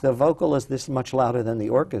say, if the vocal is this much louder than the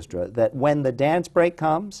orchestra, that when the dance break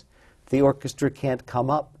comes, the orchestra can't come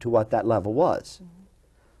up to what that level was.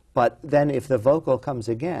 But then if the vocal comes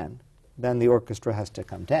again, then the orchestra has to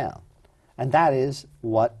come down. And that is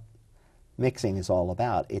what mixing is all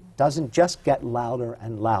about. It doesn't just get louder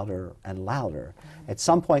and louder and louder. At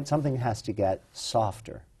some point, something has to get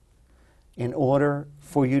softer in order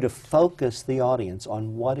for you to focus the audience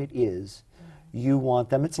on what it is you want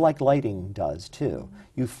them. It's like lighting does, too.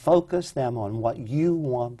 You focus them on what you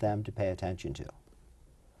want them to pay attention to.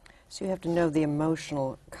 So you have to know the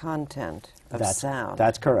emotional content of sound.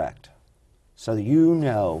 That's correct. So you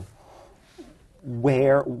know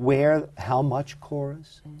how much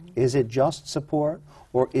chorus? Is it just support,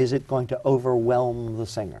 or is it going to overwhelm the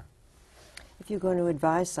singer? If you're going to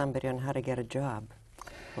advise somebody on how to get a job,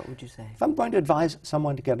 what would you say? If I'm going to advise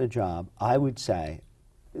someone to get a job, I would say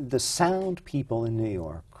the sound people in New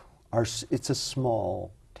York it's a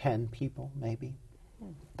small 10 people, maybe.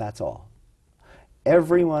 That's all.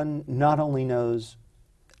 Everyone not only knows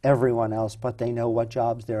everyone else, but they know what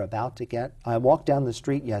jobs they're about to get. I walked down the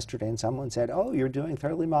street yesterday and someone said, "Oh, you're doing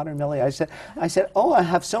Thoroughly Modern Millie." I said, "Oh, I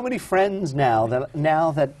have so many friends now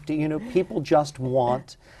that you know, people just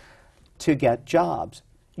want to get jobs."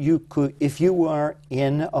 You could, if you were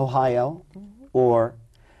in Ohio, or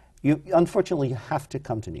unfortunately you have to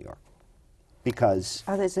come to New York, because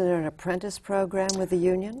Is there an apprentice program with the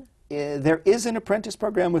union? there is an apprentice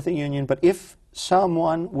program with the union, but if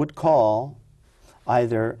someone would call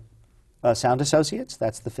either Sound Associates,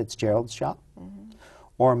 that's the Fitzgerald shop,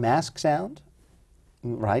 or Mask Sound,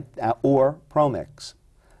 right, or ProMix.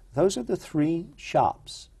 Those are the 3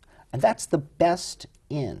 shops. And that's the best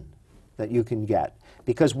in that you can get.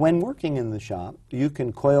 Because when working in the shop, you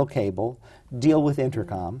can coil cable, deal with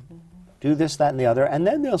intercom, do this, that, and the other, and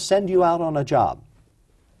then they'll send you out on a job.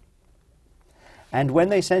 And when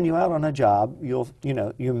they send you out on a job,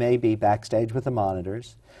 you may be backstage with the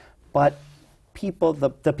monitors, but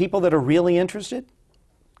the people that are really interested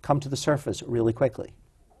come to the surface really quickly.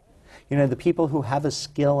 You know, the people who have a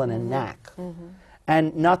skill and a knack.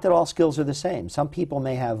 And not that all skills are the same. Some people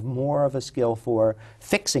may have more of a skill for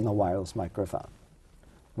fixing a wireless microphone,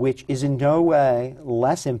 which is in no way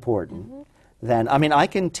less important than, I mean, I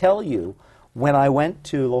can tell you when I went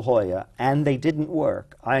to La Jolla and they didn't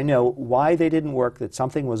work, I know why they didn't work, that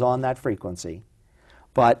something was on that frequency.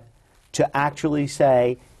 But to actually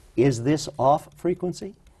say, is this off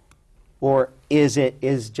frequency? Or is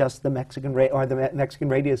just the Mexican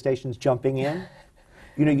radio stations jumping in?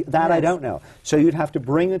 You know, that I don't know. So you'd have to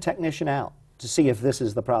bring a technician out to see if this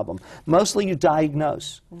is the problem. Mostly you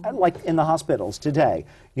diagnose, like in the hospitals today,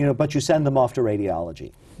 you know, but you send them off to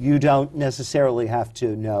radiology. You don't necessarily have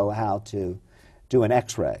to know how to do an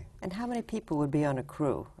X-ray. And how many people would be on a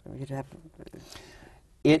crew? You'd have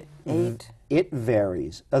 8? It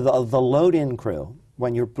varies. The load-in crew,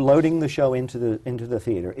 when you're loading the show into the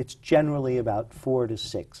theater, it's generally about 4 to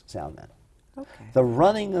 6 sound men. Okay. The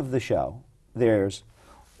running of the show, there's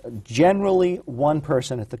generally 1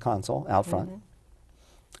 person at the console out front,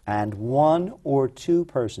 and 1 or 2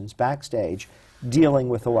 persons backstage dealing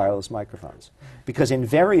with the wireless microphones. Because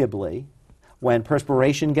invariably, when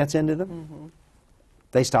perspiration gets into them,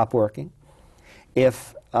 they stop working.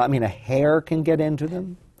 If, a hair can get into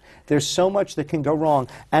them, there's so much that can go wrong.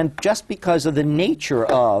 And just because of the nature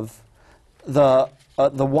of the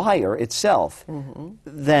wire itself,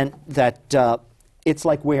 then it's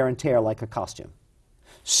like wear and tear, like a costume.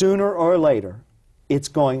 Sooner or later, it's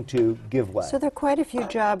going to give way. So there are quite a few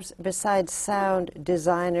jobs besides sound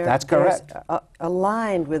designer. That's correct.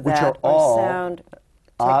 Aligned with Which that, are all sound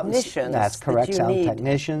technicians. That's correct, that you sound need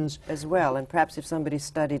technicians. as well. And perhaps if somebody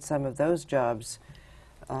studied some of those jobs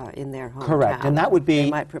in their hometown, Correct, and that would be, they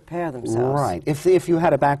might prepare themselves. Right. If you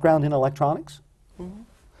had a background in electronics, Would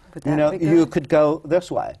you that know, be good? you could go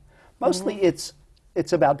this way. Mostly it's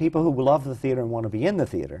about people who love the theater and want to be in the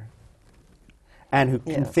theater, and who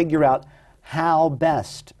can figure out how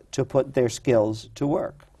best to put their skills to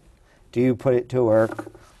work. Do you put it to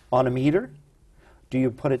work on a meter? Do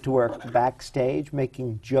you put it to work backstage,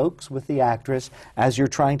 making jokes with the actress as you're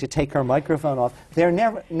trying to take her microphone off?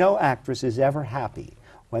 No actress is ever happy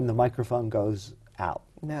when the microphone goes out,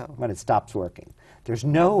 when it stops working. There's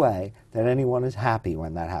no way that anyone is happy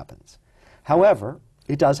when that happens. However,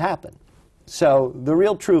 it does happen. So the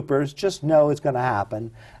real troopers just know it's going to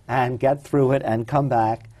happen and get through it and come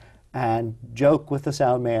back and joke with the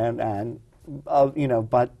sound man, and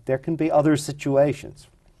but there can be other situations.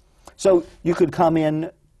 So you could come in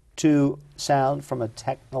to sound from a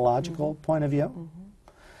technological point of view.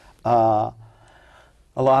 A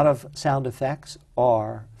lot of sound effects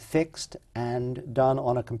are fixed and done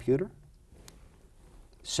on a computer.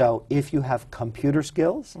 So if you have computer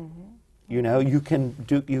skills, you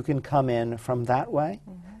can come in from that way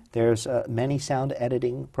There's many sound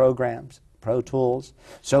editing programs, Pro Tools.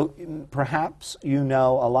 So perhaps you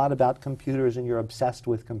know a lot about computers and you're obsessed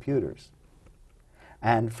with computers.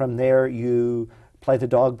 And from there you play the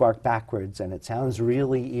dog bark backwards and it sounds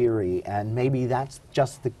really eerie, and maybe that's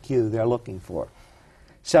just the cue they're looking for.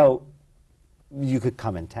 So you could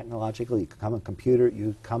come in technologically, you could come in computer, you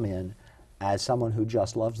could come in as someone who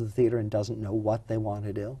just loves the theater and doesn't know what they want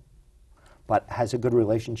to do, but has a good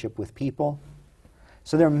relationship with people.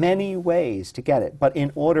 So there are many ways to get it, but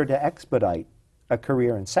in order to expedite a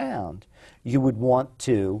career in sound, you would want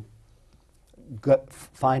to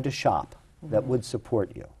find a shop that would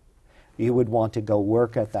support you. You would want to go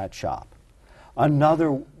work at that shop.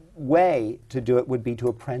 Another way to do it would be to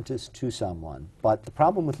apprentice to someone, but the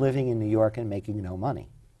problem with living in New York and making no money.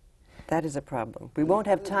 That is a problem. We won't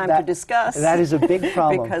have time to discuss. That is a big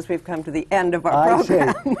problem. Because we've come to the end of our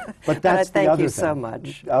program. See. But that's the thank other you thing. so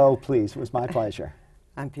much. Oh, please. It was my pleasure.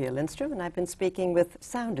 I'm Pia Lindstrom, and I've been speaking with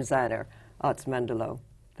sound designer Arts Mendelow.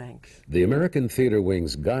 Thanks. The American Theater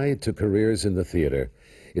Wing's Guide to Careers in the Theater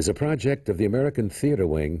is a project of the American Theater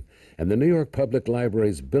Wing and the New York Public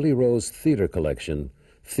Library's Billy Rose Theater Collection,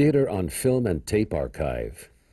 Theater on Film and Tape Archive.